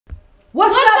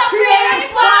What's up, Creative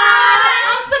Squad?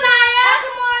 I'm Sanaya. I'm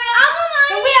KIMORA. I'm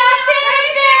AMANI. And we are Creative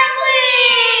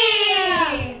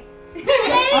Family.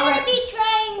 Today we're going to be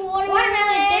trying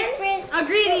watermelon different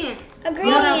Ingredients.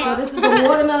 So this is the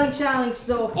watermelon challenge.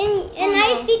 So And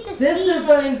I see the this seeds. is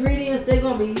the ingredients they're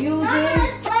gonna be using.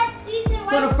 Black seeds and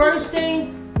So the white first seeds.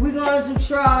 thing we're going to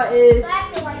try is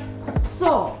Black and white seeds.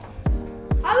 salt.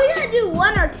 Are we going to do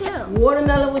one or two?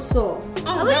 Watermelon with salt.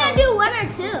 Are we going to do one or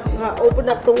two? Open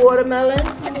up the watermelon.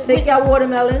 Take out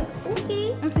watermelon.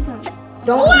 Okay. I'm taking.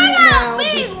 Don't Oh, I eat got now. a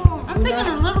big one. I'm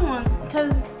taking a little one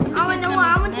because. I know what.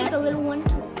 I'm going to take a little one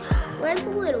too. Where's the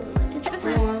little one?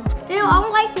 Come on. Ew, I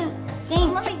don't like the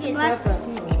thing. Let me get Come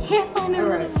on. Can't find All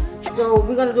right. So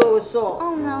we're gonna do it with salt.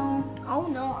 Oh no. Oh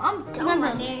no. I'm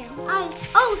done.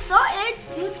 Oh, salt eggs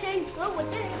do taste good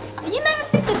with this. You never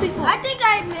tasted before. I think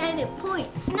I made a point.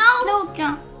 Snow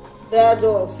jump. Bad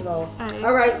dog, Snow.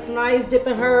 All right. Sanaya's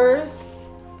dipping hers.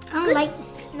 I don't like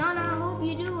this. No, I hope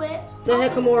you do it. Go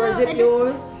ahead, Kimora, dip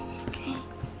yours. Okay.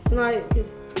 Sanaya.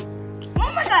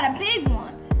 Mama got a big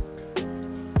one.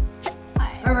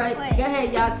 All right. Go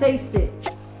ahead, y'all. Taste it.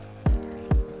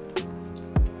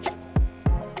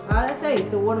 How that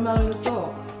taste? The watermelon and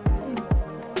salt.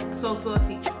 So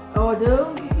salty. Oh, it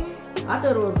do? I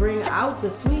thought it would bring out the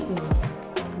sweetness.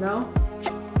 No?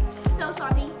 So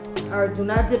salty. All right, do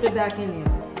not dip it back in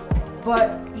there.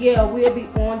 But yeah, we'll be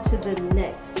on to the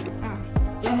next.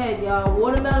 Go ahead, y'all.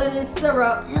 Watermelon and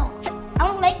syrup. No, I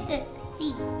don't like the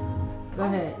seed. Go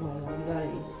ahead, Mama. You gotta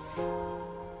eat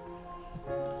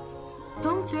it.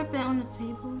 Don't drip it on the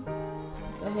table.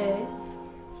 Go ahead.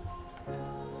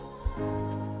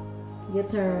 Your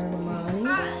turn, Amani.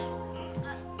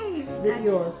 Dip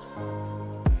yours.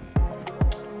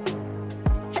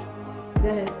 Go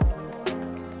ahead.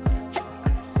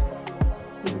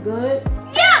 Is it good?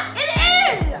 Yeah, it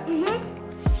is.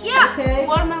 Yeah. Okay.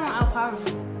 Watermelon out power.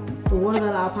 The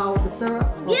watermelon I'll power with the syrup?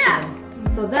 Okay.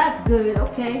 Yeah. So that's good.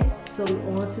 Okay. So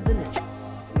we're on to the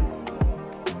next.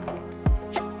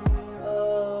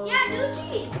 Yeah, do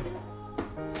cheese.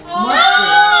 Mustard.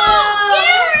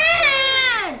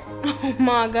 Karen! Oh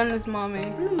my goodness,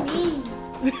 mommy.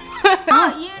 Oh,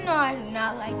 you know I do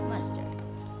not like mustard.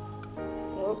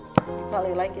 Well, you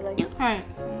probably like it like that. Alright.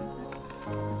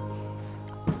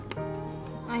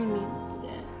 I ain't mean to do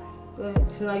that. Go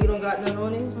ahead. So now you don't got none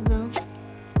on it?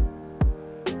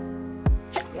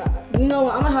 Yeah. You know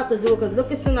what? I'm gonna have to do it because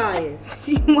look at Sanaya's.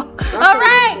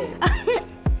 Alright!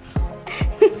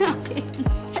 Okay.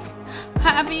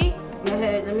 Happy? Go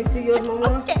ahead. Let me see yours,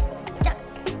 Mama. Okay.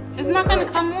 It's not gonna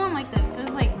come on like that.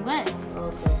 It's like wet.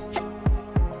 Okay.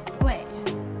 Wait.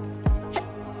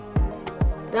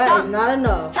 That is not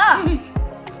enough. Oh.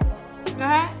 Go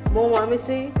ahead. Mama, let me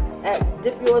see.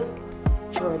 Dip yours.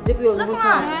 Dip yours Look one on.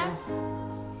 time.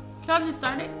 Can I just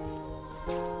start it?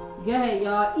 Go ahead,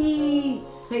 y'all. Eat.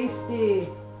 Taste it.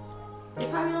 It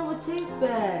probably don't taste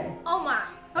bad. Oh my.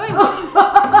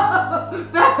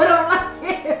 Pepper don't like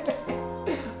it.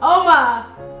 Oh my.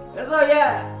 So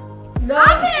yeah. No.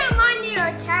 I'm putting mine near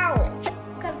a towel.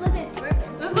 Cause look at it dripping.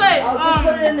 It's like Oh, just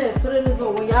put it in this. Put it in this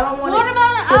bowl. When y'all don't want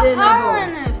watermelon it, sit in out power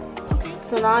in that this. Okay. bowl.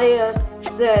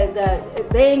 Sanaya said that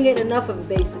they ain't getting enough of it.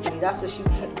 Basically, that's what she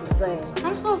was saying.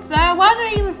 I'm so sad. Why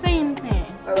did I even say anything?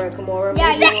 All right, Kimora.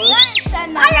 Yeah, move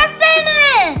on. I got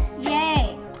cinnamon.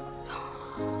 Yay.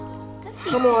 This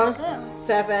is Come on. good.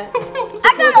 Fat.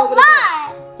 I got a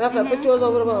lot. Fat, put yours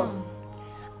over the bowl.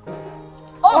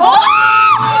 Oh!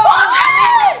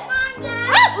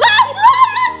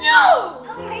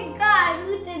 Oh my God,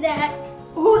 who did that?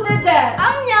 Who did that? I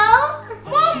don't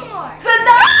know. One more.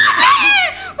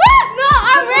 No,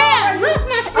 I ran. Look,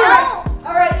 my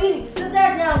All right, eat. Sit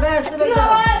that down, guys. Sit back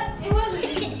down. It wasn't.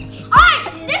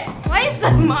 Alright, this place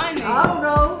is mine. I don't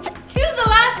know. He was the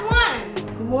last one.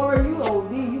 Kimora, you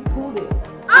OD. You pulled it.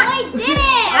 I did it.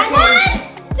 I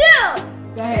Okay. 1,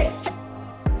 2. Go ahead.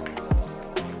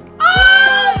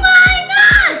 Oh my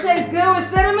God. It tastes good with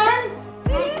cinnamon.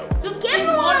 Just give me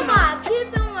one more.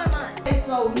 Keep it one more. Okay,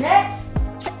 so next,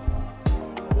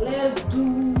 let's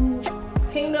do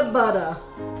peanut butter.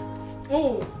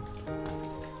 Oh.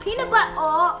 Peanut butter.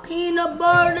 Oh, peanut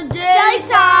butter jelly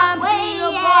time.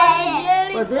 Peanut butter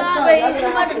jelly But this time. time, you're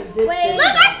gonna have to dip this.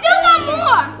 Look, I still want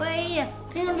more. Wait,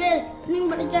 peanut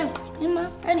butter jelly. Peanut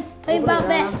butter Open it jelly.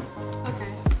 around.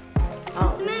 Okay. Oh,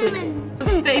 switch it.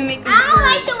 Stay making. I don't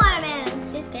like the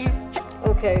watermelon. This game.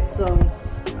 Okay, so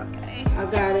Okay. I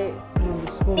got it on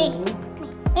the spoon.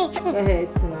 Go ahead,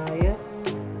 Sanaya.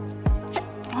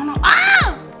 Oh no.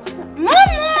 Ah!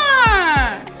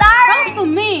 Mama! That was for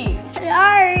me.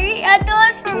 Sorry, I thought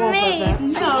it was for Come on, me. Fat.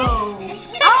 No.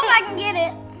 I hope I can get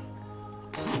it.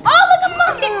 Oh, look at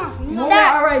Mom. More.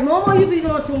 Momo, you be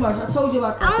doing too much. I told you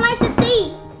about that. I don't like the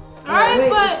seat.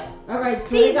 Alright,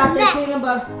 so they got that peanut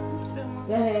butter.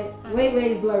 Go ahead. Wait,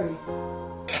 it's blurry.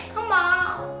 Come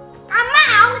on. I'm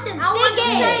out. I want to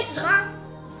take.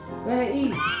 Go ahead,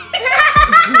 eat.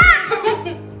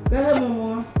 Go ahead,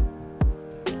 Momo.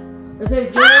 It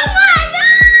tastes good. Oh my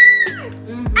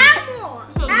God!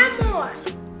 Add more.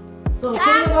 So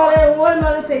peanut butter and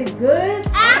watermelon tastes good.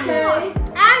 Add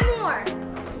more.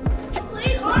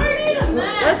 Please, already a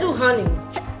mess. Let's do honey.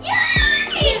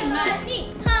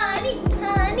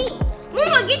 Honey.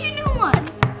 Mama, get your new one.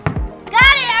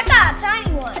 Got it. I got a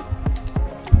tiny one.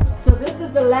 So this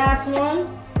is the last one.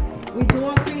 We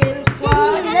doing Creative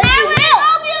Squad. And then we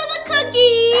all do the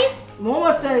cookies.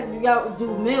 Mama said you got to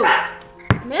do milk.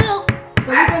 Milk. So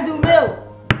we can do milk.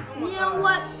 You know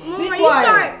what,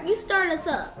 Mama? You start us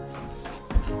up.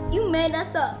 You made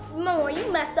us up, Mama.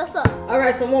 You messed us up. All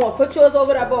right, so Mama, put yours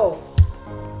over that bowl.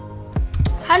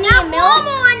 Honey and milk. Mama,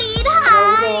 I need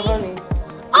honey. Honey.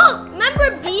 Oh,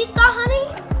 remember bees got honey?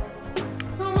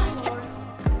 Oh my God.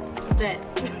 That.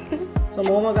 So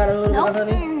Mama got a little bit of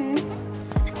honey.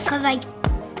 Cause I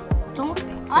don't.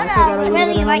 I don't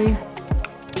really like.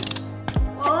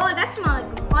 Oh, that smells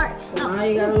like a fart. So now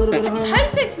you got a little bit of honey. How you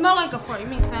say smell like a fart? You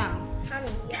mean sound?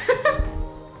 Honey.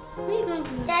 Wait.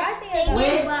 That's taken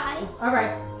by. All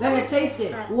right, go ahead, taste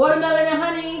it. Watermelon and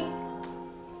honey.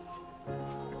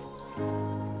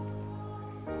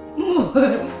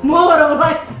 More don't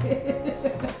like it.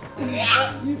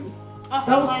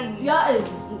 Y'all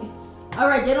is. All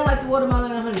right, they don't like the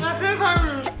watermelon and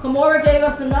honey. KIMORA gave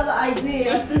us another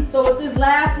idea. So with this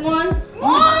last one,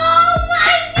 Oh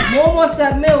my God! Momo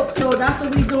said milk, so that's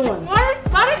what we doing. Why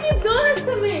do you keep doing this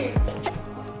to me?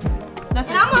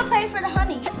 And I'm gonna pay for the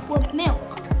honey with milk.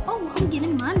 Oh, I'm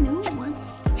getting my new one.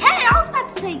 Hey, I was about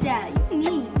to take that. You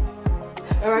mean?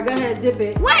 All right, go ahead, dip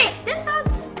it. Wait, this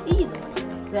sounds either.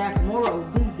 That KIMORA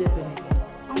OD dipping it.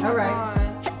 Oh All right.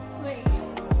 Wait.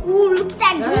 Ooh, look at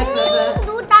that Go ahead, gooey.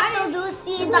 Clara. Look at that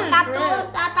juicy. Look at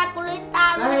that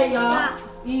kulita. Go ahead, y'all.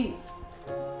 Eat.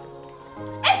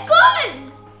 It's good.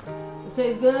 It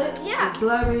tastes good? Yeah. It's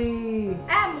blurry.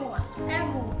 Add more,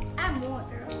 girl.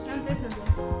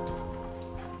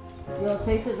 You don't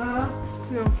taste it, Nana?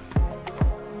 No.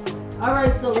 All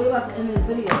right, so we're about to end this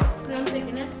video. I'm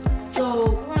taking this.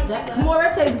 So that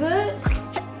KIMORA tastes good?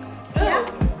 Yeah.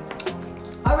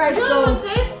 All right, You so don't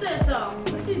taste it though.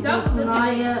 She's up to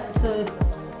Sanaya, so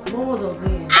Momo's OD.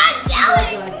 I'm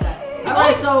jelly. Like that. All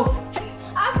right, so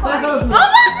I'm Back farting. over. Oh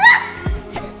my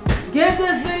God. give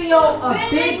this video a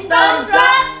big thumbs up.